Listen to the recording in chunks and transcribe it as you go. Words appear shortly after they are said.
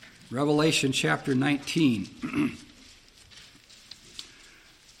Revelation chapter 19.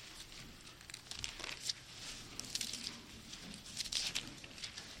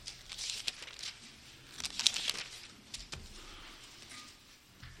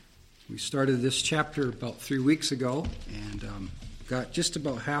 We started this chapter about 3 weeks ago and got just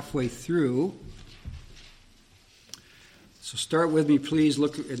about halfway through. So start with me, please.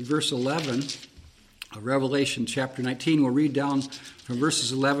 Look at verse 11 of Revelation chapter 19. We'll read down from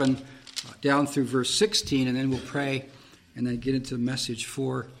verses 11 down through verse 16, and then we'll pray and then get into the message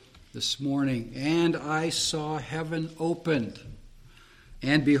for this morning. And I saw heaven opened,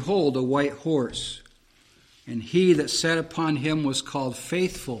 and behold, a white horse. And he that sat upon him was called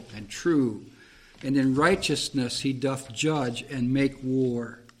Faithful and True, and in righteousness he doth judge and make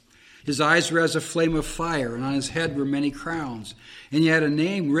war. His eyes were as a flame of fire, and on his head were many crowns. And he had a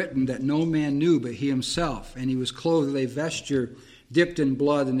name written that no man knew but he himself. And he was clothed with a vesture dipped in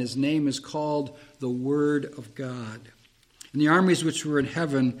blood, and his name is called the Word of God. And the armies which were in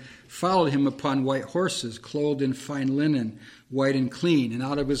heaven followed him upon white horses, clothed in fine linen, white and clean. And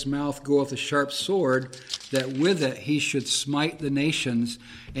out of his mouth goeth a sharp sword, that with it he should smite the nations,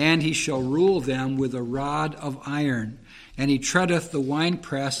 and he shall rule them with a rod of iron. And he treadeth the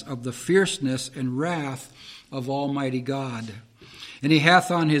winepress of the fierceness and wrath of Almighty God. And he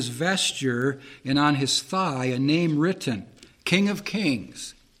hath on his vesture and on his thigh a name written, King of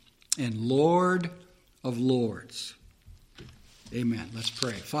Kings and Lord of Lords. Amen. Let's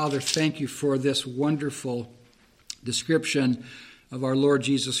pray. Father, thank you for this wonderful description of our Lord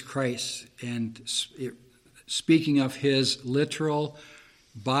Jesus Christ, and speaking of his literal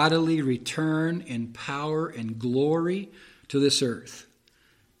bodily return in power and glory to this earth.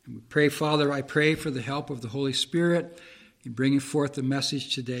 And we pray, Father, I pray for the help of the Holy Spirit in bringing forth the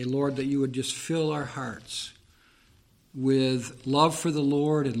message today. Lord, that you would just fill our hearts with love for the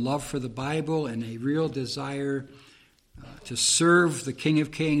Lord and love for the Bible and a real desire to serve the King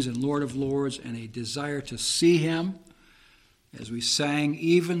of Kings and Lord of Lords, and a desire to see him. As we sang,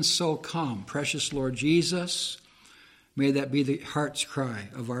 even so come, precious Lord Jesus. May that be the heart's cry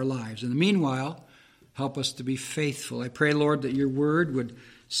of our lives. In the meanwhile, help us to be faithful. I pray, Lord, that your word would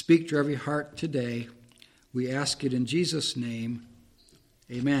speak to every heart today. We ask it in Jesus' name.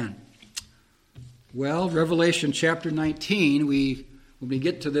 Amen. Well, Revelation chapter 19, when we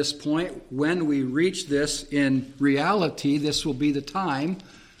get to this point, when we reach this in reality, this will be the time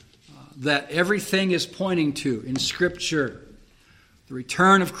that everything is pointing to in Scripture, the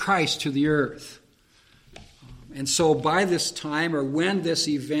return of Christ to the earth. And so by this time, or when this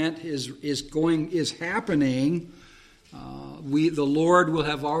event is happening, the Lord will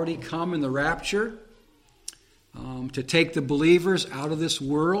have already come in the rapture to take the believers out of this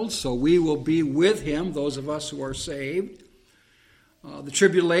world. So we will be with him, those of us who are saved. The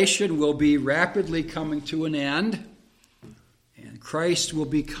tribulation will be rapidly coming to an end, and Christ will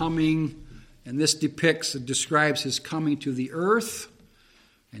be coming, and this describes his coming to the earth.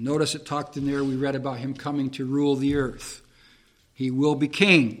 And notice it talked in there, we read about him coming to rule the earth. He will be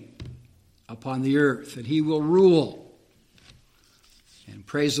king upon the earth, and he will rule. And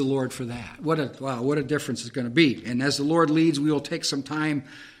praise the Lord for that. What a difference it's going to be. And as the Lord leads, we will take some time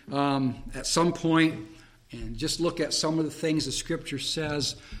at some point and just look at some of the things the Scripture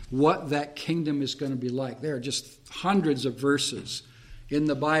says, what that kingdom is going to be like. There are just hundreds of verses in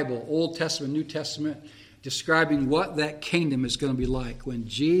the Bible, Old Testament, New Testament, describing what that kingdom is going to be like when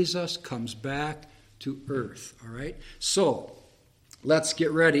Jesus comes back to earth. All right? So, let's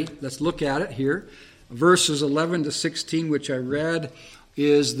get ready. Let's look at it here. Verses 11 to 16, which I read,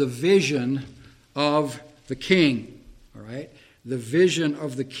 is the vision of the king. All right? The vision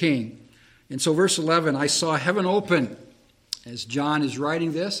of the king. And so verse 11, I saw heaven open. As John is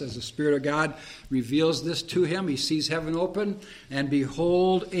writing this, as the Spirit of God reveals this to him, he sees heaven open, and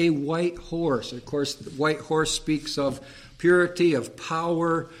behold, a white horse. Of course, the white horse speaks of purity, of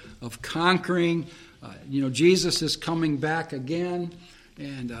power, of conquering. Jesus is coming back again,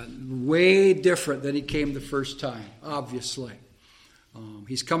 and way different than he came the first time, obviously.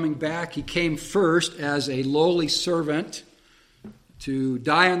 He's coming back. He came first as a lowly servant to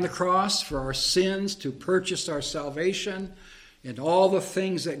die on the cross for our sins, to purchase our salvation, and all the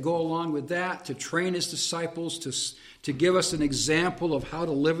things that go along with that, to train his disciples, to give us an example of how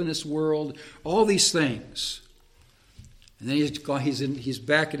to live in this world, all these things. And then he's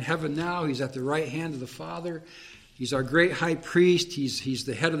back in heaven now. He's at the right hand of the Father. He's our great high priest. He's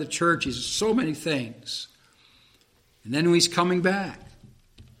the head of the church. He's so many things. And then he's coming back.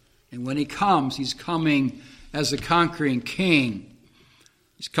 And when he comes, he's coming as a conquering king.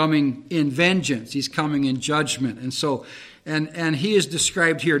 He's coming in vengeance. He's coming in judgment. And so And he is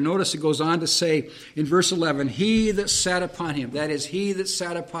described here. Notice it goes on to say in verse 11, he that sat upon him, that is, he that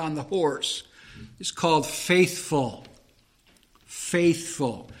sat upon the horse, is called faithful.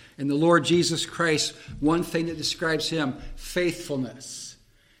 Faithful. And the Lord Jesus Christ, one thing that describes him, faithfulness.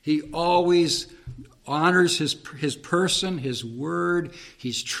 He always honors his person, his word.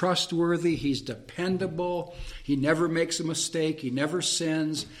 He's trustworthy. He's dependable. He never makes a mistake. He never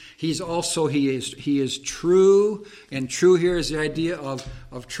sins. He is true. And true here is the idea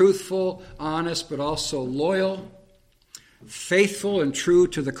of truthful, honest, but also loyal. Faithful and true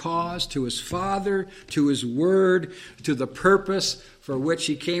to the cause, to his Father, to his word, to the purpose for which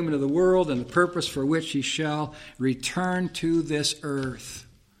he came into the world and the purpose for which he shall return to this earth.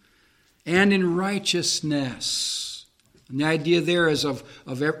 And in righteousness. And the idea there is of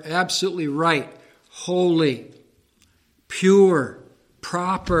absolutely right, holy, pure,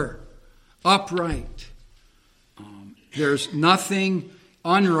 proper, upright. There's nothing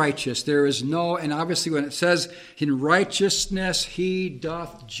unrighteous. There is no, and obviously when it says in righteousness he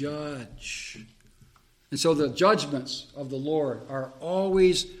doth judge. And so the judgments of the Lord are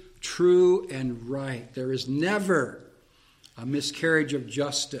always true and right. There is never a miscarriage of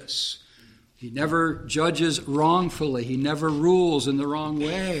justice. He never judges wrongfully. He never rules in the wrong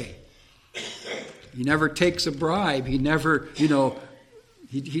way. He never takes a bribe. He never,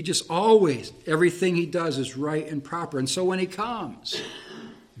 he just always, everything he does is right and proper. And so when he comes,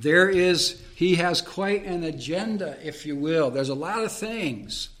 he has quite an agenda, if you will. There's a lot of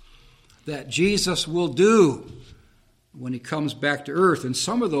things that Jesus will do when he comes back to earth. And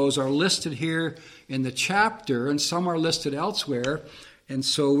some of those are listed here in the chapter, and some are listed elsewhere. And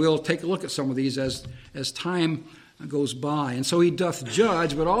so we'll take a look at some of these as time goes by. And so he doth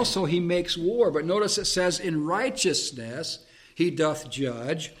judge, but also he makes war. But notice it says in righteousness he doth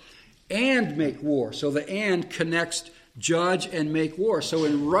judge and make war. So the and connects judge and make war. So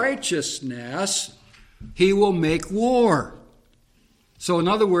in righteousness he will make war. So in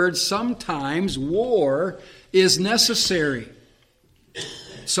other words, sometimes war is necessary.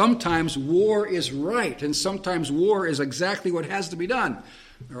 Sometimes war is right, and sometimes war is exactly what has to be done.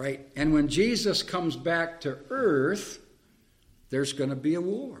 All right? And when Jesus comes back to earth, there's going to be a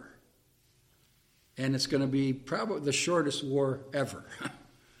war. And it's going to be probably the shortest war ever.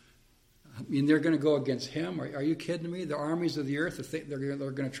 I mean, they're going to go against him. Are you kidding me? The armies of the earth,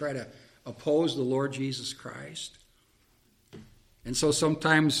 they're going to try to oppose the Lord Jesus Christ. And so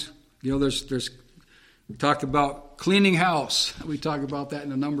sometimes, there's we talk about cleaning house. We talk about that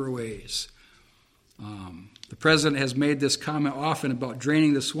in a number of ways. The president has made this comment often about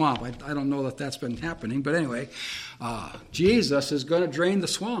draining the swamp. I don't know that that's been happening, but anyway, Jesus is going to drain the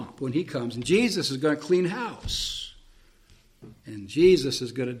swamp when he comes, and Jesus is going to clean house. And Jesus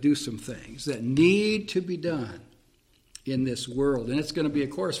is going to do some things that need to be done in this world. And it's going to be, of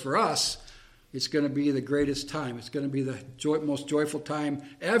course, for us, it's going to be the greatest time. It's going to be the most joyful time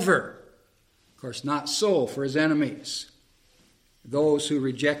ever. Of course, not so for his enemies, those who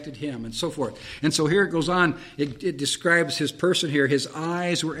rejected him, and so forth. And so here it goes on. It describes his person here. His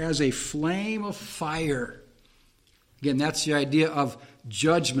eyes were as a flame of fire. Again, that's the idea of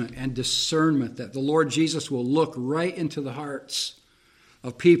judgment and discernment, that the Lord Jesus will look right into the hearts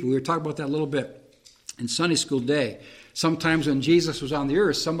of people. We were talking about that a little bit in Sunday school day. Sometimes when Jesus was on the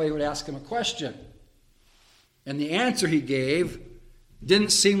earth, somebody would ask him a question. And the answer he gave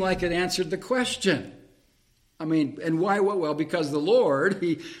didn't seem like it answered the question. I mean, and why? Well, because the Lord,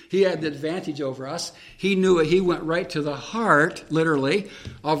 he had the advantage over us. He knew it. He went right to the heart, literally,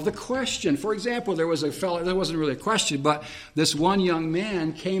 of the question. For example, there was a fellow, there wasn't really a question, but this one young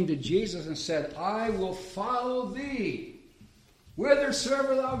man came to Jesus and said, I will follow thee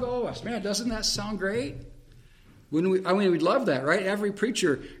whithersoever thou goest. Man, doesn't that sound great? We'd love that, right? Every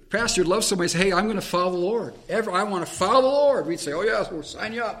pastor would love somebody to say, hey, I'm going to follow the Lord. I want to follow the Lord. We'd say, oh, yes, we'll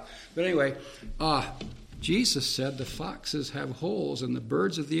sign you up. But anyway, Jesus said the foxes have holes and the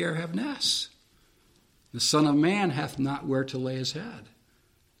birds of the air have nests. The Son of Man hath not where to lay his head.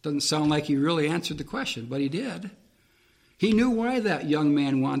 Doesn't sound like he really answered the question, but he did. He knew why that young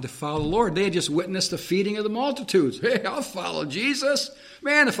man wanted to follow the Lord. They had just witnessed the feeding of the multitudes. Hey, I'll follow Jesus.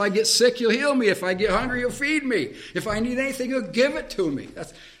 Man, if I get sick, he'll heal me. If I get hungry, he'll feed me. If I need anything, he'll give it to me.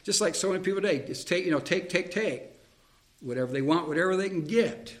 That's just like so many people today. Just take. Whatever they want, whatever they can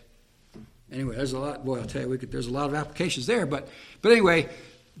get. Anyway, there's a lot. Boy, I'll tell you, there's a lot of applications there. But anyway,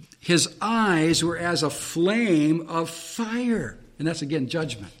 his eyes were as a flame of fire. And that's, again,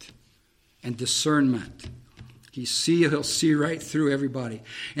 judgment and discernment. He'll see right through everybody.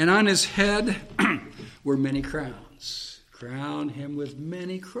 And on his head were many crowns. Crown him with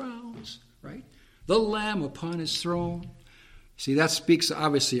many crowns, right? The Lamb upon his throne See, that speaks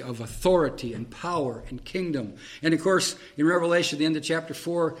obviously of authority and power and kingdom. And of course, in Revelation, the end of chapter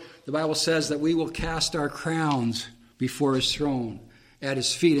 4, the Bible says that we will cast our crowns before his throne at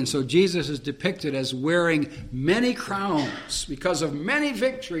his feet. And so Jesus is depicted as wearing many crowns because of many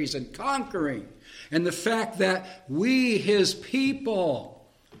victories and conquering. And the fact that we, his people,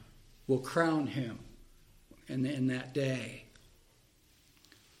 will crown him in that day.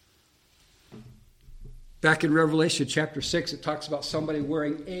 Back in Revelation chapter 6, it talks about somebody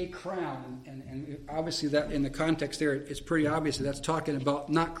wearing a crown. And obviously that in the context there, it's pretty obvious that that's talking about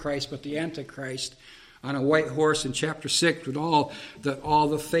not Christ, but the Antichrist on a white horse in chapter 6 when all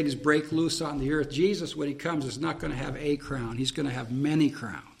the things break loose on the earth. Jesus, when he comes, is not going to have a crown. He's going to have many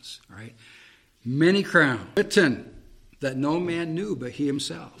crowns, right? Many crowns. Written that no man knew but he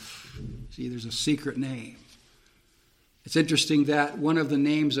himself. See, there's a secret name. It's interesting that one of the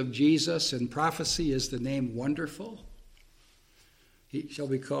names of Jesus in prophecy is the name Wonderful. He shall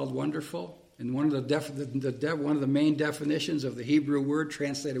be called Wonderful. And one of the main definitions of the Hebrew word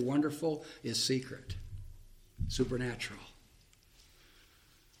translated wonderful is secret, supernatural.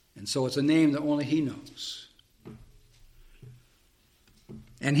 And so it's a name that only he knows.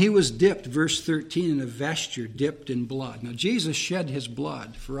 And he was dipped, verse 13, in a vesture dipped in blood. Now, Jesus shed his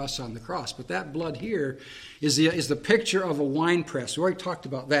blood for us on the cross, but that blood here is the picture of a winepress. We already talked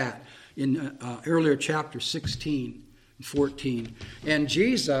about that in earlier chapter 16 and 14. And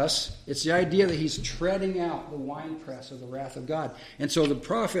Jesus, it's the idea that he's treading out the winepress of the wrath of God. And so the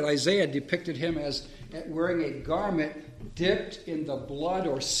prophet Isaiah depicted him as wearing a garment dipped in the blood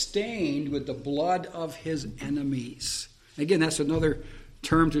or stained with the blood of his enemies. Again, that's another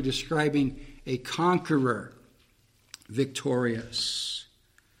term to describing a conqueror, victorious.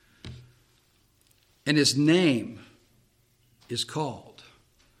 And his name is called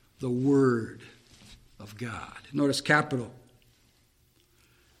the Word of God. Notice capital.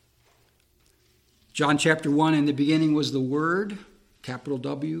 John chapter 1, in the beginning was the Word, capital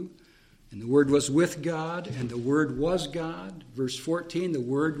W, and the Word was with God, and the Word was God. Verse 14, the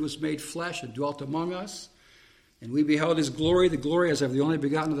Word was made flesh and dwelt among us. And we beheld his glory, the glory as of the only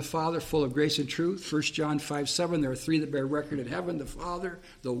begotten of the Father, full of grace and truth. 1 John 5:7, there are three that bear record in heaven, the Father,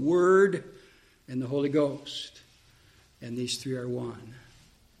 the Word, and the Holy Ghost. And these three are one.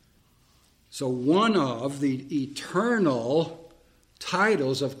 So one of the eternal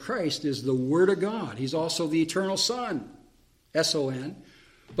titles of Christ is the Word of God. He's also the eternal Son, S-O-N.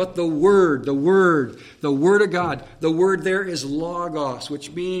 But the Word of God, the word there is logos,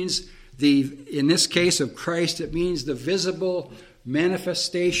 which means in this case of Christ, it means the visible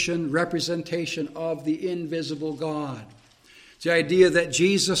manifestation, representation of the invisible God. It's the idea that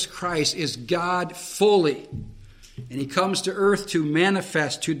Jesus Christ is God fully. And he comes to earth to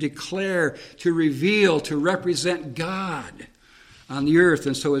manifest, to declare, to reveal, to represent God on the earth.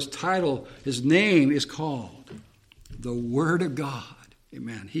 And so his title, his name is called the Word of God.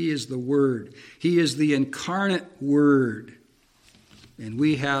 Amen. He is the Word. He is the incarnate Word. And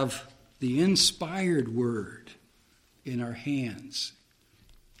we have the inspired Word in our hands,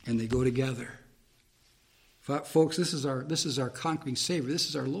 and they go together. Folks, this is our conquering Savior. This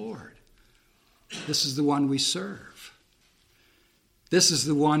is our Lord. This is the one we serve. This is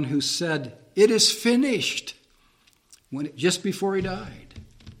the one who said, "It is finished," just before he died.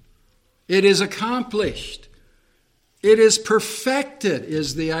 It is accomplished. It is perfected,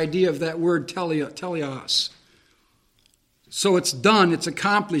 is the idea of that word teleos. So it's done, it's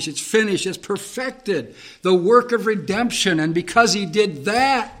accomplished, it's finished, it's perfected. The work of redemption. And because he did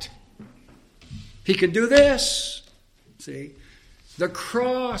that, he can do this. See? The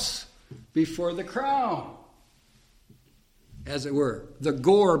cross before the crown, as it were. The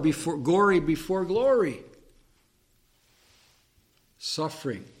glory before glory.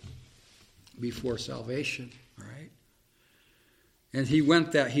 Suffering before salvation. Right? And he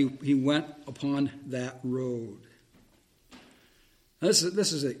went upon that road. This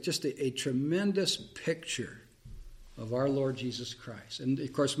is just a tremendous picture of our Lord Jesus Christ. And,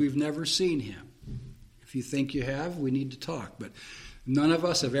 of course, we've never seen him. If you think you have, we need to talk. But none of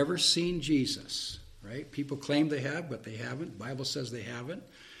us have ever seen Jesus, right? People claim they have, but they haven't. The Bible says they haven't.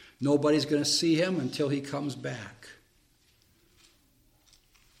 Nobody's going to see him until he comes back.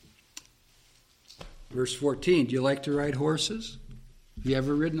 Verse 14, do you like to ride horses? Have you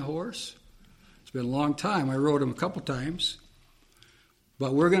ever ridden a horse? It's been a long time. I rode them a couple times.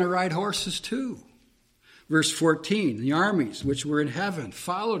 But we're going to ride horses too. Verse 14, the armies which were in heaven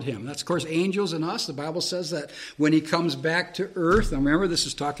followed him. That's, of course, angels and us. The Bible says that when he comes back to earth, and remember this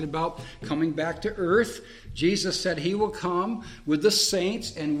is talking about coming back to earth, Jesus said he will come with the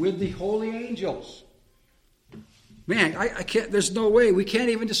saints and with the holy angels. Man, I can't, there's no way. We can't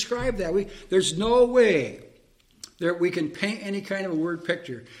even describe that. There's no way that we can paint any kind of a word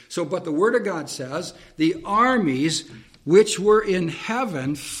picture. So, but the Word of God says, the armies which were in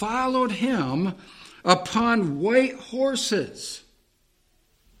heaven followed him upon white horses.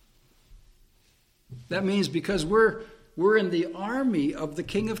 That means because we're in the army of the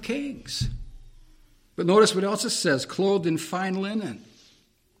King of Kings. But notice what else it says, clothed in fine linen,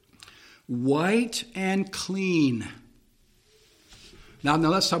 white and clean. Now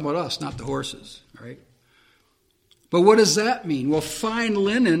let's talk about us, not the horses, all right? But what does that mean? Well, fine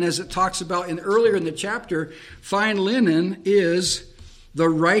linen, as it talks about earlier in the chapter, fine linen is the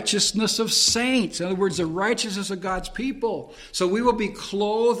righteousness of saints. In other words, the righteousness of God's people. So we will be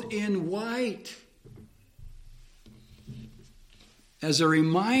clothed in white. As a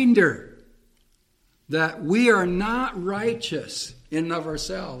reminder that we are not righteous in and of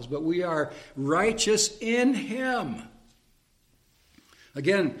ourselves, but we are righteous in Him.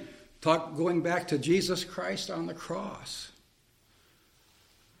 Again, going back to Jesus Christ on the cross.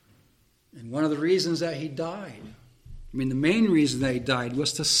 And one of the reasons that He died, the main reason that He died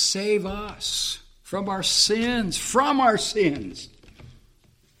was to save us from our sins.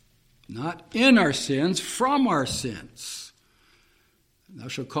 Not in our sins, from our sins. Thou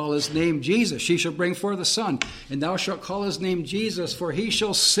shalt call His name Jesus. She shall bring forth a son. And thou shalt call His name Jesus, for He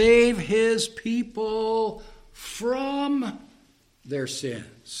shall save His people from their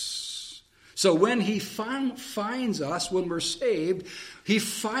sins. So when He finds us, when we're saved, He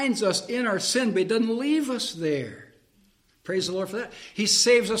finds us in our sin, but He doesn't leave us there. Praise the Lord for that. He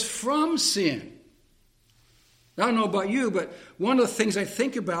saves us from sin. I don't know about you, but one of the things I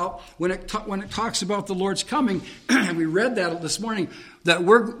think about when it talks about the Lord's coming, and we read that this morning, that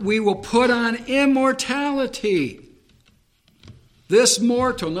we will put on immortality. This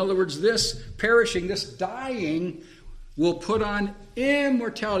mortal, in other words, this perishing, this dying, will put on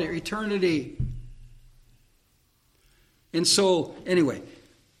immortality or eternity. And so, anyway,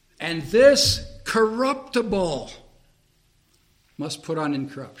 and this corruptible must put on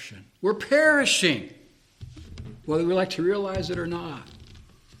incorruption. We're perishing, whether we like to realize it or not.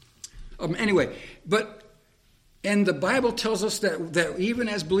 And the Bible tells us that even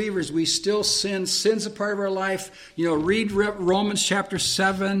as believers, we still sin. Sin's a part of our life. Read Romans chapter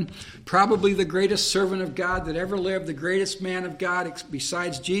 7. Probably the greatest servant of God that ever lived, the greatest man of God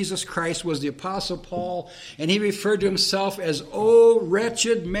besides Jesus Christ was the Apostle Paul. And he referred to himself as, "O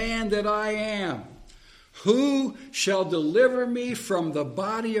wretched man that I am. Who shall deliver me from the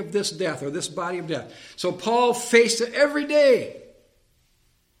body of this death," or this body of death? So Paul faced it every day.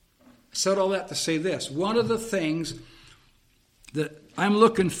 I said all that to say this. One of the things that I'm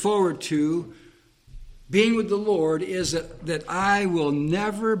looking forward to being with the Lord is that I will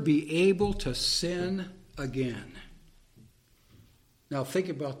never be able to sin again. Now think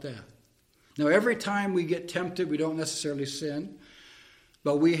about that. Now every time we get tempted, we don't necessarily sin.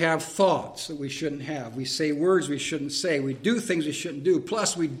 But we have thoughts that we shouldn't have. We say words we shouldn't say. We do things we shouldn't do.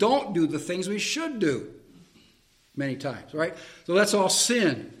 Plus, we don't do the things we should do many times, right? So that's all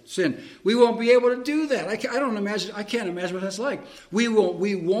sin. We won't be able to do that. I can't imagine what that's like. We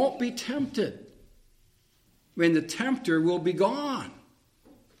won't be tempted. The tempter will be gone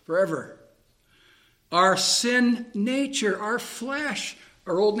forever. Our sin nature, our flesh,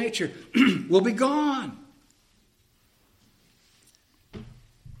 our old nature will be gone.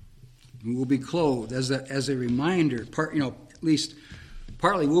 We will be clothed as a reminder. At least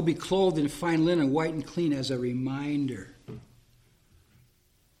partly, we'll be clothed in fine linen, white and clean, as a reminder.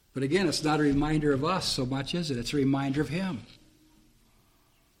 But again, it's not a reminder of us so much, is it? It's a reminder of Him.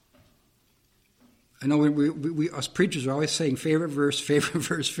 I know we us preachers are always saying favorite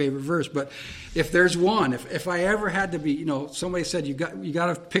verse. But if there's one, if I ever had to be, somebody said you got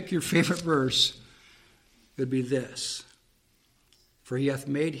to pick your favorite verse, it would be this: "For He hath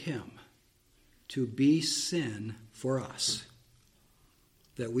made Him to be sin for us,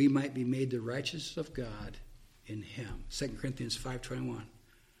 that we might be made the righteousness of God in Him." 2 Corinthians 5:21.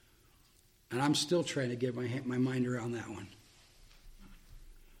 And I'm still trying to get my mind around that one.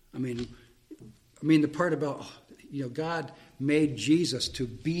 The part about, God made Jesus to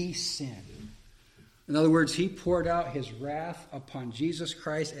be sin. In other words, He poured out His wrath upon Jesus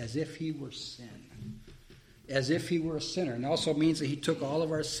Christ as if He were sin. As if He were a sinner. And also means that He took all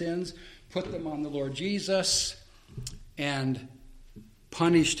of our sins, put them on the Lord Jesus, and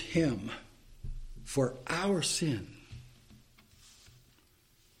punished Him for our sin.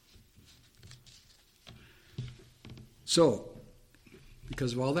 So,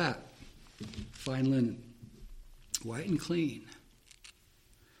 because of all that, fine linen, white and clean.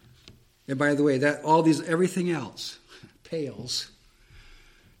 And by the way, everything else pales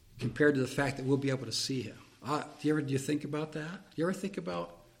compared to the fact that we'll be able to see him. Do you think about that? Do you ever think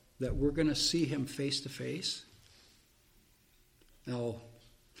about that we're going to see him face to face? Now,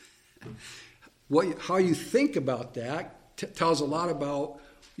 how you think about that tells a lot about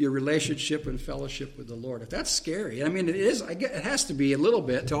your relationship and fellowship with the Lord. If that's scary, I mean, it is. It has to be a little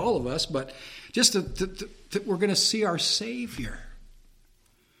bit to all of us, but just that we're going to see our Savior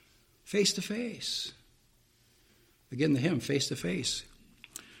face to face. Again, the hymn, face to face.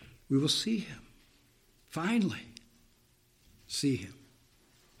 We will see him. Finally, see him.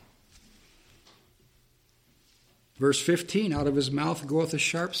 Verse 15, out of his mouth goeth a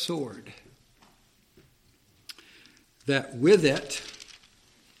sharp sword, that with it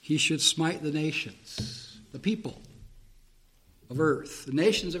he should smite the nations, the people of earth, the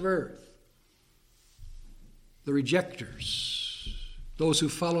nations of earth, the rejectors, those who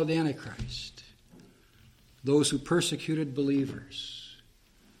followed the Antichrist, those who persecuted believers,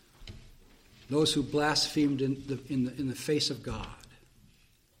 those who blasphemed in the face of God.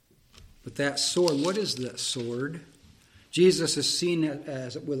 But that sword, what is that sword? Jesus is seen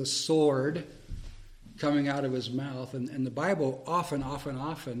as with a sword coming out of his mouth. And the Bible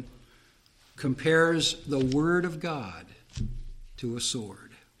often compares the Word of God to a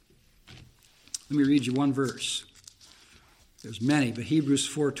sword. Let me read you one verse. There's many, but Hebrews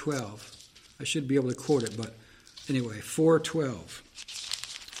 4:12. I should be able to quote it, but anyway, 4:12.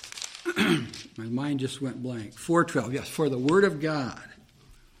 My mind just went blank. 4:12, yes. For the Word of God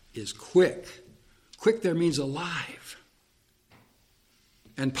is quick. Quick there means alive.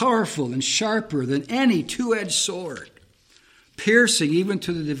 And powerful and sharper than any two-edged sword, piercing even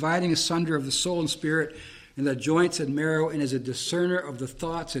to the dividing asunder of the soul and spirit and the joints and marrow, and is a discerner of the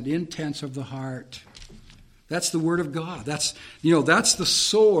thoughts and intents of the heart. That's the Word of God. That's the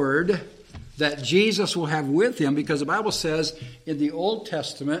sword that Jesus will have with him, because the Bible says in the Old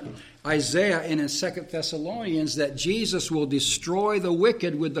Testament, Isaiah and in 2 Thessalonians, that Jesus will destroy the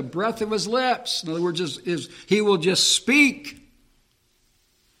wicked with the breath of his lips. In other words, he will just speak.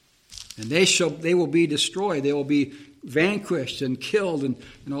 And they will be destroyed. They will be vanquished and killed and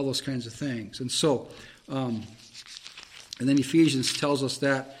all those kinds of things. And so, and then Ephesians tells us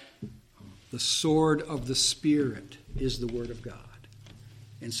that the sword of the Spirit is the Word of God.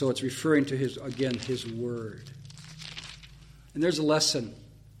 And so it's referring to his Word. And there's a lesson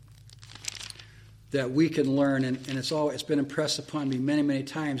that we can learn, and it's been impressed upon me many, many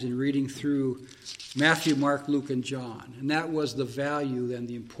times in reading through Matthew, Mark, Luke, and John. And that was the value and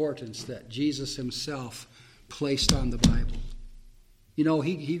the importance that Jesus himself placed on the Bible.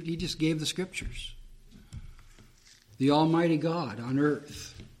 He just gave the Scriptures. The Almighty God on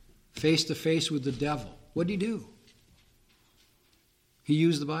earth, face to face with the devil. What did he do? He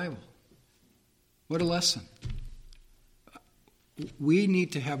used the Bible. What a lesson. We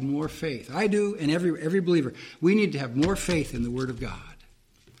need to have more faith. I do, and every believer. We need to have more faith in the Word of God.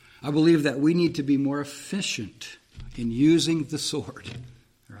 I believe that we need to be more efficient in using the sword.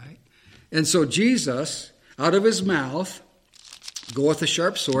 Right? And so Jesus, out of his mouth goeth a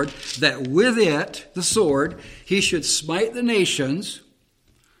sharp sword, that with it, the sword, he should smite the nations.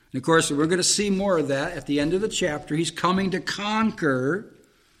 And of course, we're going to see more of that at the end of the chapter. He's coming to conquer.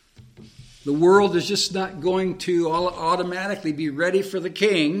 The world is just not going to automatically be ready for the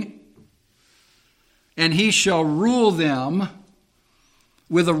king. And he shall rule them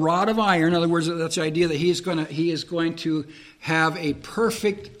with a rod of iron. In other words, that's the idea that he is going to have a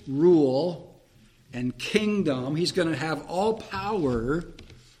perfect rule and kingdom. He's going to have all power,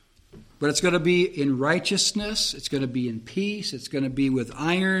 but it's going to be in righteousness. It's going to be in peace. It's going to be with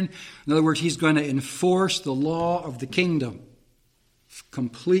iron. In other words, he's going to enforce the law of the kingdom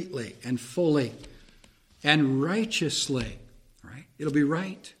completely and fully and righteously. Right? It'll be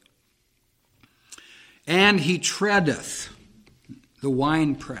right. And he treadeth the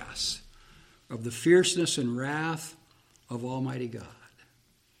winepress of the fierceness and wrath of Almighty God.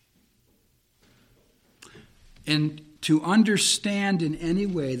 And to understand in any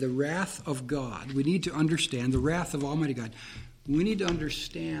way the wrath of God, we need to understand the wrath of Almighty God. We need to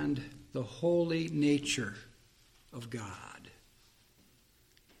understand the holy nature of God.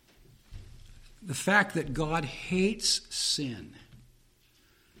 The fact that God hates sin.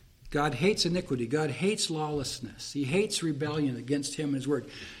 God hates iniquity. God hates lawlessness. He hates rebellion against him and his word.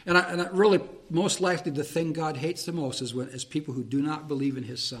 And I really, most likely, the thing God hates the most is people who do not believe in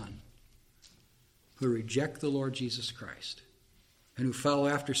his Son, who reject the Lord Jesus Christ, and who follow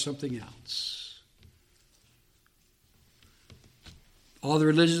after something else. All the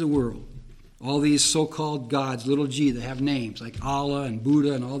religions of the world All these so-called gods, little g, that have names like Allah and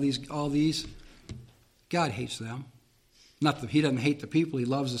Buddha and all these. God hates them. He doesn't hate the people. He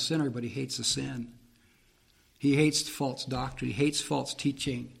loves the sinner, but he hates the sin. He hates false doctrine. He hates false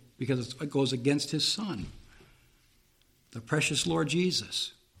teaching because it goes against his Son. The precious Lord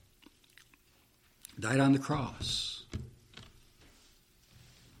Jesus died on the cross.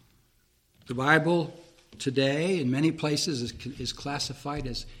 The Bible today, in many places, is classified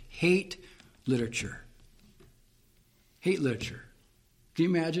as hate literature. Hate literature. Can you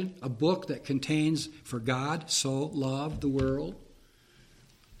imagine a book that contains, for God so loved the world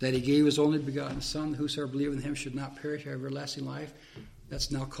that he gave his only begotten Son, whosoever believeth in him should not perish, have everlasting life?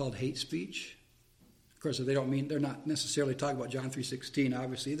 That's now called hate speech. Of course, they're not necessarily talking about John 3:16,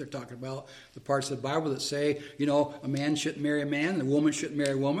 obviously. They're talking about the parts of the Bible that say, a man shouldn't marry a man, and a woman shouldn't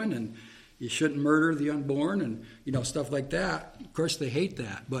marry a woman, and you shouldn't murder the unborn, and, stuff like that. Of course, they hate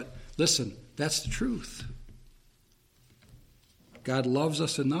that. But listen, that's the truth. God loves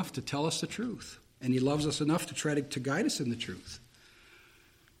us enough to tell us the truth, and he loves us enough to try to guide us in the truth.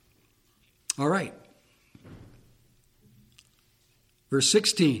 All right. Verse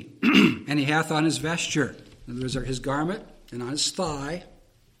 16, and he hath on his vesture, in other words, his garment, and on his thigh,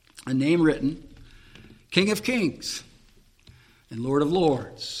 a name written, King of Kings and Lord of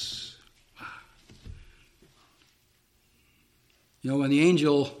Lords. When the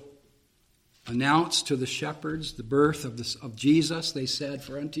angel announced to the shepherds the birth of Jesus, they said,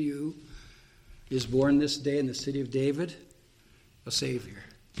 for unto you is born this day in the city of David a Savior.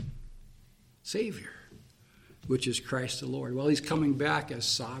 Savior. Which is Christ the Lord. Well, he's coming back as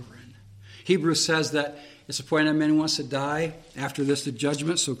sovereign. Hebrews says that it's appointed on man who wants to die. After this, the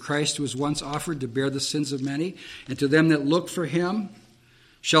judgment. So Christ was once offered to bear the sins of many. And to them that look for him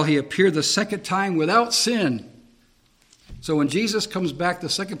shall he appear the second time without sin. So when Jesus comes back the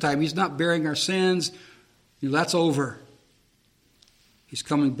second time, he's not bearing our sins. That's over. He's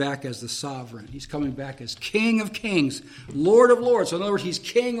coming back as the sovereign. He's coming back as King of Kings, Lord of Lords. So in other words, he's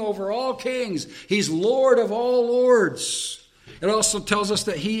king over all kings. He's Lord of all lords. It also tells us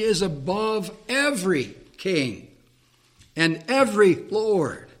that he is above every king and every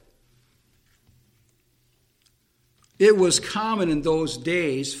lord. It was common in those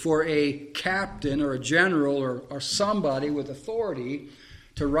days for a captain or a general or somebody with authority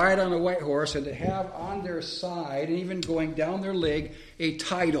to ride on a white horse and to have on their side, and even going down their leg, a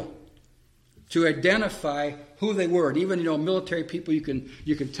title to identify who they were. And even, military people, you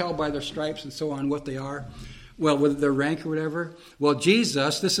can tell by their stripes and so on what they are. Well, whether their rank or whatever. Well,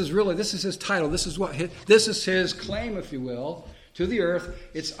 Jesus, this is his title. This is his claim, if you will, to the earth.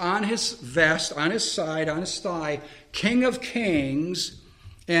 It's on his vest, on his side, on his thigh, King of Kings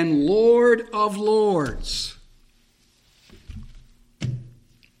and Lord of Lords.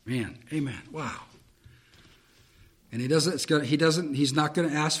 Man, amen. Wow. And he's not going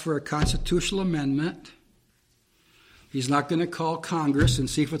to ask for a constitutional amendment. He's not going to call Congress and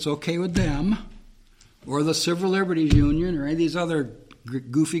see if it's okay with them, or the Civil Liberties Union, or any of these other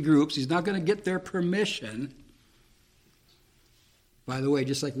goofy groups. He's not going to get their permission. By the way,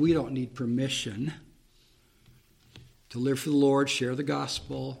 just like we don't need permission to live for the Lord, share the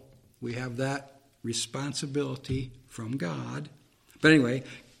gospel, we have that responsibility from God. But anyway,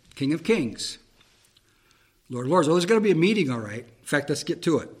 King of Kings, Lord of Lords. Well, there's going to be a meeting, all right. In fact, let's get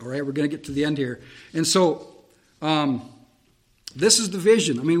to it, all right? We're going to get to the end here. And so, this is the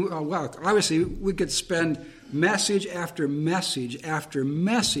vision. I mean, wow, obviously, we could spend message after message after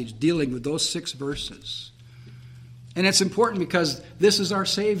message dealing with those 6 verses. And it's important because this is our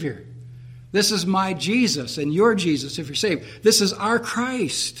Savior. This is my Jesus and your Jesus, if you're saved. This is our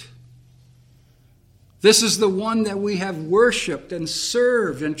Christ. This is the one that we have worshiped and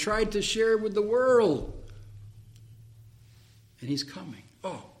served and tried to share with the world. And he's coming.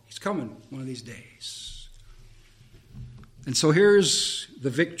 Oh, he's coming one of these days. And so here's the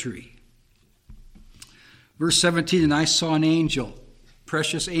victory. Verse 17, and I saw an angel,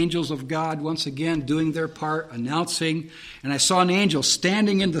 precious angels of God, once again doing their part, announcing. And I saw an angel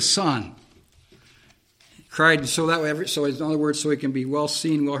standing in the sun. Cried, so in other words, so he can be well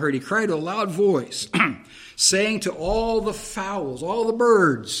seen, well heard. He cried with a loud voice, saying to all the fowls, all the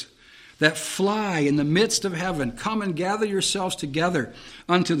birds that fly in the midst of heaven, come and gather yourselves together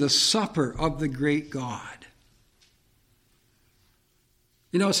unto the supper of the great God.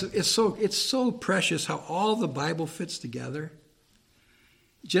 It's so precious how all the Bible fits together.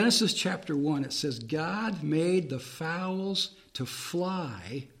 Genesis chapter 1, it says, God made the fowls to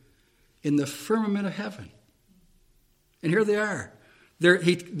fly in the firmament of heaven. And here they are.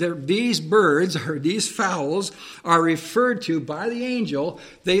 These birds, or these fowls, are referred to by the angel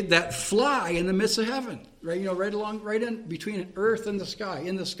that fly in the midst of heaven, right in between earth and the sky,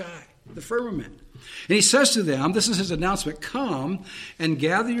 the firmament. And he says to them, this is his announcement, come and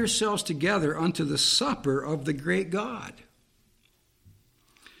gather yourselves together unto the supper of the great God.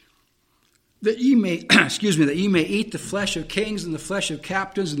 That ye may, that ye may eat the flesh of kings and the flesh of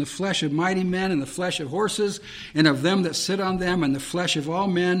captains and the flesh of mighty men and the flesh of horses and of them that sit on them and the flesh of all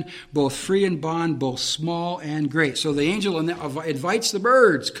men, both free and bond, both small and great. So the angel invites the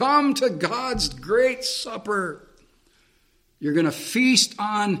birds, come to God's great supper. You're going to feast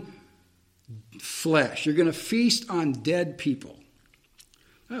on flesh. You're going to feast on dead people.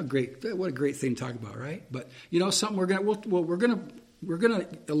 Oh, great! What a great thing to talk about, right? But you know something, we're going to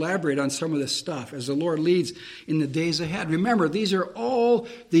elaborate on some of this stuff as the Lord leads in the days ahead. Remember, these are all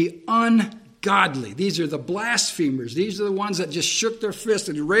the ungodly. These are the blasphemers. These are the ones that just shook their fist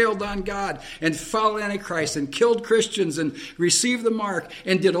and railed on God and followed Antichrist and killed Christians and received the mark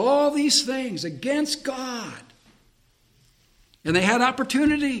and did all these things against God. And they had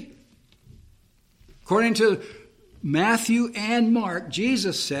opportunity. According to Matthew and Mark,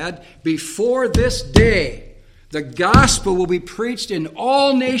 Jesus said, before this day, the gospel will be preached in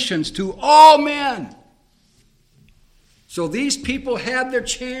all nations to all men. So these people had their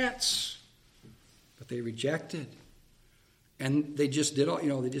chance, but they rejected. And they just did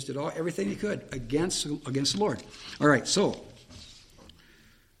everything they could against the Lord. All right, so.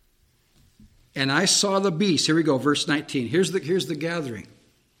 And I saw the beast. Here we go, verse 19. Here's the gathering.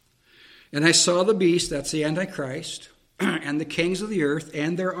 And I saw the beast, that's the Antichrist, and the kings of the earth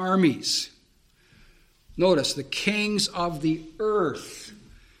and their armies. Notice, the kings of the earth,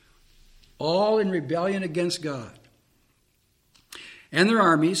 all in rebellion against God, and their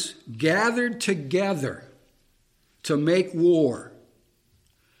armies gathered together to make war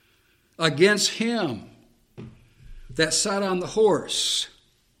against him that sat on the horse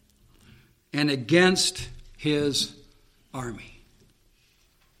and against his army.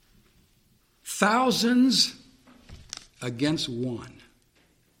 Thousands against one.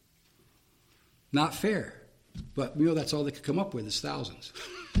 Not fair, but that's all they could come up with is thousands.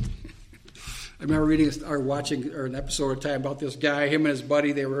 I remember watching an episode of time about this guy. Him and his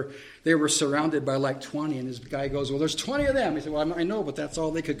buddy, they were surrounded by like 20, and this guy goes, "Well, there's 20 of them." He said, "Well, I know, but that's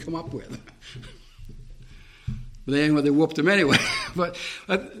all they could come up with." But they whooped him anyway. But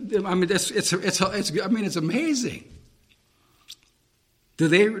it's amazing. Do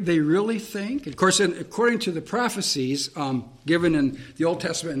they really think? Of course, according to the prophecies given in the Old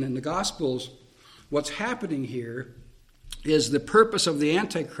Testament and in the Gospels, what's happening here is the purpose of the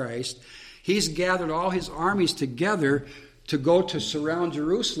Antichrist. He's gathered all his armies together to go to surround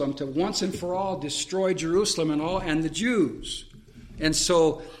Jerusalem, to once and for all destroy Jerusalem and the Jews. And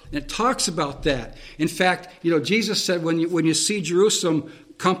so it talks about that. In fact, Jesus said, when you see Jerusalem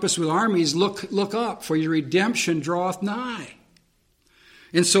compassed with armies, look up, for your redemption draweth nigh.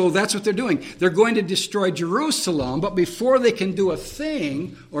 And so that's what they're doing. They're going to destroy Jerusalem, but before they can do a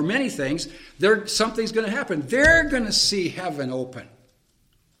thing, or many things, something's going to happen. They're going to see heaven open.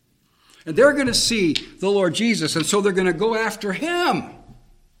 And they're going to see the Lord Jesus, and so they're going to go after him.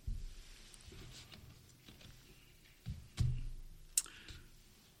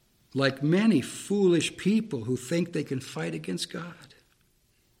 Like many foolish people who think they can fight against God.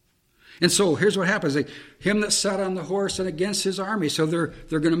 And so here's what happens. Him that sat on the horse and against his army. So they're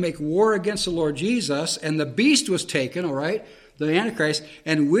going to make war against the Lord Jesus. And the beast was taken, all right, the Antichrist.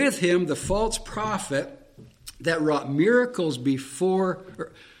 And with him the false prophet that wrought miracles before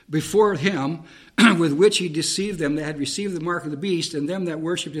him, with which he deceived them that had received the mark of the beast and them that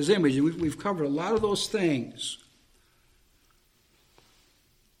worshipped his image. And we've covered a lot of those things.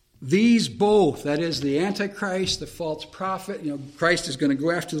 These both, that is the Antichrist, the false prophet, Christ is going to go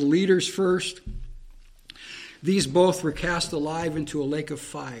after the leaders first. These both were cast alive into a lake of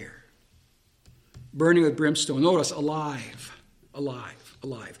fire, burning with brimstone. Notice, alive.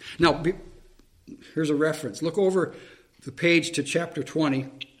 Now, here's a reference. Look over the page to chapter 20.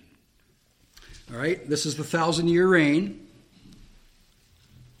 All right, this is the 1,000-year reign.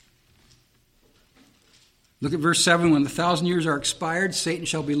 Look at verse 7. When the 1,000 years are expired, Satan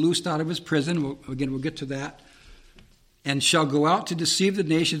shall be loosed out of his prison. We'll get to that. And shall go out to deceive the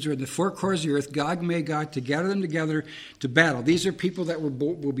nations who are in the four corners of the earth, Gog and Magog, to gather them together to battle. These are people that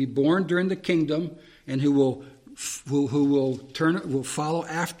will be born during the kingdom and who will follow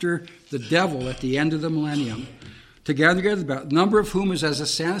after the devil at the end of the millennium. To gather together about, the number of whom is as a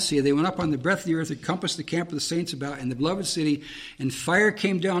sand of the sea. They went up on the breadth of the earth, encompassed the camp of the saints about, and the beloved city, and fire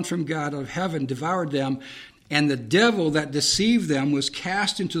came down from God out of heaven, devoured them. And the devil that deceived them was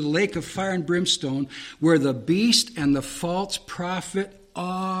cast into the lake of fire and brimstone, where the beast and the false prophet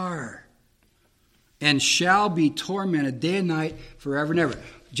are, and shall be tormented day and night forever and ever.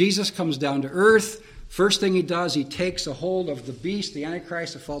 Jesus comes down to earth. First thing he does, he takes a hold of the beast, the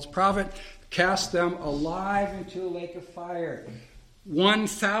Antichrist, the false prophet, casts them alive into a lake of fire.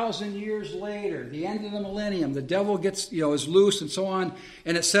 1,000 years later, the end of the millennium, the devil gets, is loose and so on.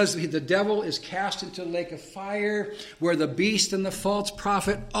 And it says the devil is cast into the lake of fire where the beast and the false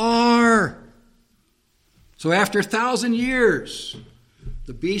prophet are. So after 1,000 years,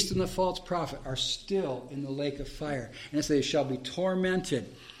 the beast and the false prophet are still in the lake of fire. And it says they shall be tormented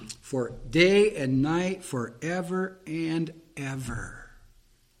for day and night forever and ever.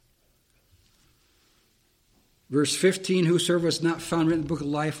 Verse 15, whosoever was not found written in the book of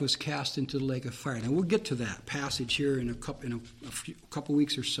life was cast into the lake of fire. Now we'll get to that passage here in a couple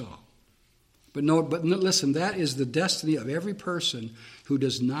weeks or so. But listen, that is the destiny of every person who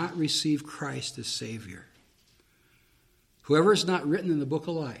does not receive Christ as Savior. Whoever is not written in the book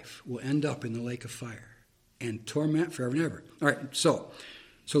of life will end up in the lake of fire and torment forever and ever. All right, so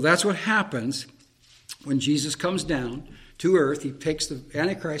that's what happens when Jesus comes down to earth. He takes the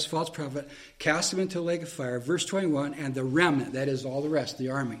Antichrist, false prophet, casts him into a lake of fire. Verse 21, and the remnant, that is all the rest, the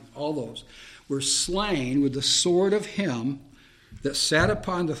army, all those, were slain with the sword of him that sat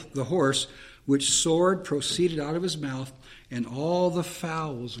upon the horse, which sword proceeded out of his mouth, and all the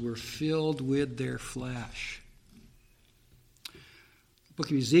fowls were filled with their flesh. The book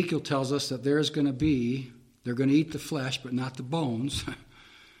of Ezekiel tells us that they're going to eat the flesh, but not the bones.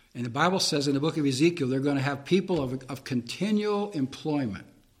 And the Bible says in the book of Ezekiel, they're going to have people of continual employment.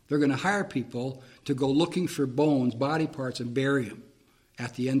 They're going to hire people to go looking for bones, body parts, and bury them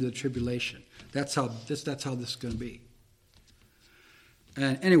at the end of the tribulation. That's how this is going to be.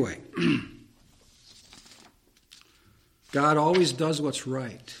 And anyway, God always does what's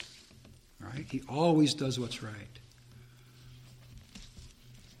right. Right? He always does what's right.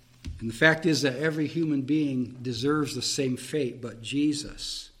 And the fact is that every human being deserves the same fate, but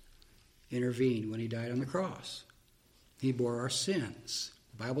Jesus intervened when he died on the cross. He bore our sins.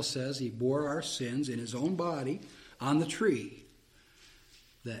 The Bible says he bore our sins in his own body on the tree,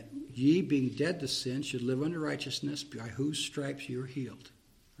 that ye, being dead to sin, should live unto righteousness, by whose stripes you are healed.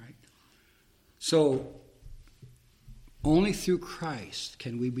 Right? So, only through Christ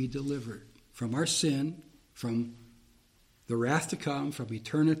can we be delivered from our sin, from the wrath to come, from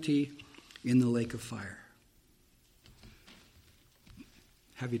eternity in the lake of fire.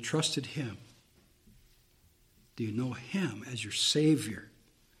 Have you trusted him? Do you know him as your Savior?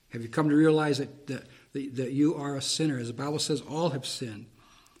 Have you come to realize that you are a sinner? As the Bible says, all have sinned,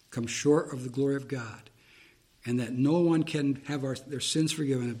 come short of the glory of God, and that no one can have their sins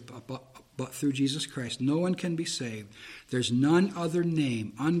forgiven but through Jesus Christ. No one can be saved. There's none other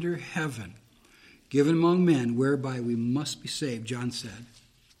name under heaven given among men whereby we must be saved, John said.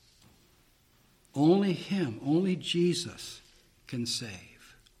 Only him, only Jesus can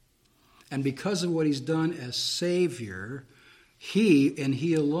save. And because of what he's done as Savior, he and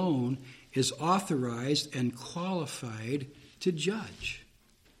he alone is authorized and qualified to judge.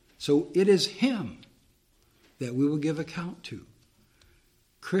 So it is him that we will give account to.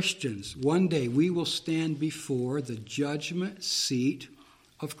 Christians, one day we will stand before the judgment seat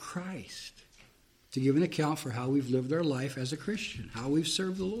of Christ to give an account for how we've lived our life as a Christian, how we've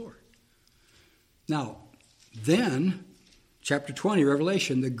served the Lord. Now, then, chapter 20,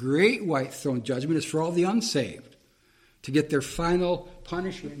 Revelation, the great white throne judgment is for all the unsaved to get their final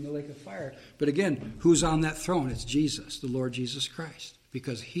punishment in the lake of fire. But again, who's on that throne? It's Jesus, the Lord Jesus Christ,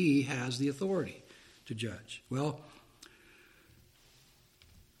 because he has the authority to judge. Well,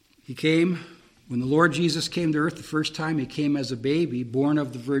 when the Lord Jesus came to earth the first time, he came as a baby, born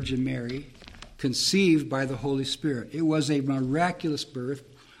of the Virgin Mary, conceived by the Holy Spirit. It was a miraculous birth,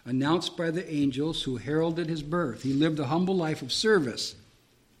 announced by the angels who heralded his birth. He lived a humble life of service,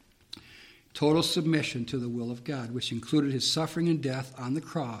 total submission to the will of God, which included his suffering and death on the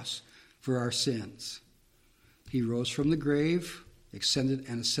cross for our sins. He rose from the grave,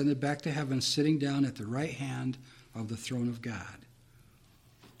 ascended back to heaven, sitting down at the right hand of the throne of God.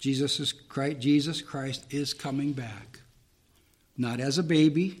 Jesus Christ is coming back, not as a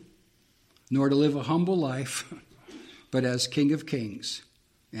baby, nor to live a humble life, but as King of Kings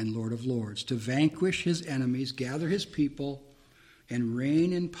and Lord of Lords, to vanquish his enemies, gather his people, and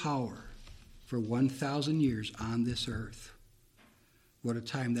reign in power for 1,000 years on this earth. What a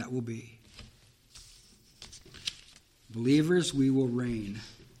time that will be. Believers, we will reign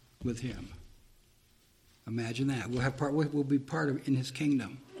with him. Imagine that. We'll be part of in his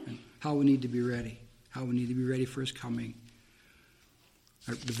kingdom, and how we need to be ready. how we need to be ready for his coming.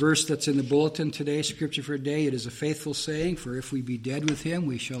 The verse that's in the bulletin today, Scripture for today, it is a faithful saying, for if we be dead with him,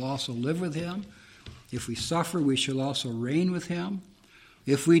 we shall also live with him. If we suffer, we shall also reign with him.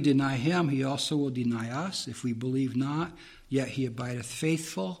 If we deny him, he also will deny us. If we believe not, yet he abideth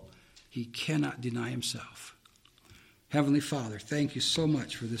faithful. He cannot deny himself. Heavenly Father, thank you so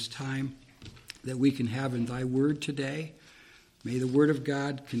much for this time that we can have in thy word today. May the word of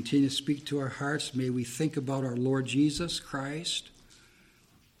God continue to speak to our hearts. May we think about our Lord Jesus Christ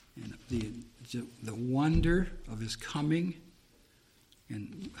and the wonder of his coming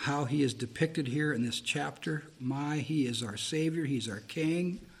and how he is depicted here in this chapter. He is our Savior. He's our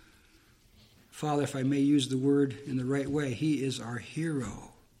King. Father, if I may use the word in the right way, he is our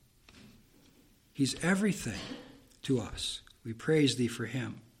hero. He's everything to us. We praise thee for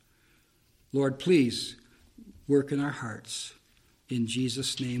him. Lord, please work in our hearts. In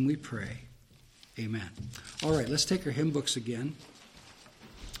Jesus' name we pray. Amen. All right, let's take our hymn books again.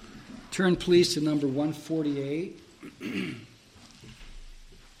 Turn, please, to number 148.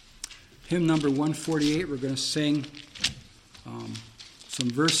 Hymn number 148. We're going to sing some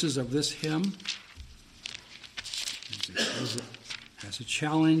verses of this hymn as a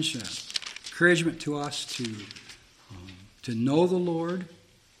challenge, encouragement to us to know the Lord,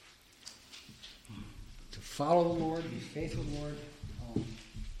 to follow the Lord, be faithful to the Lord.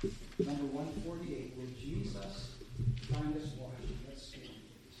 Number 148, will Jesus find us watching? Let's stand,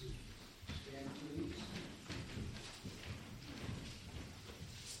 please. Stand, please.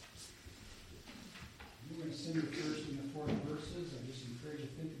 We're going to sing the first and the fourth verses. I just encourage you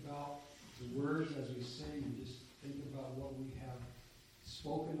to think about the words as we sing and just think about what we have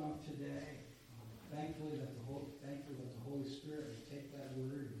spoken of today. Thankful that the Holy Spirit will take that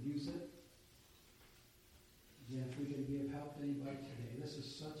word and use it. Again, if we can be of help to anybody today, this is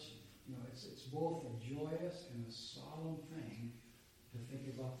such, it's both a joyous and a solemn thing to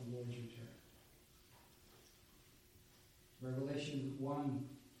think about the Lord's return. Revelation 1,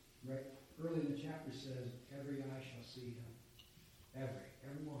 right early in the chapter says, every eye shall see him.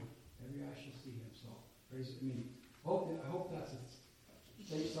 Everyone, every eye shall see him. So, praise it. I hope that's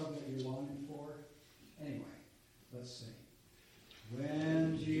something that you're longing for. Anyway, let's sing.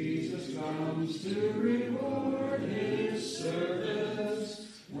 When Jesus comes to reward his servants,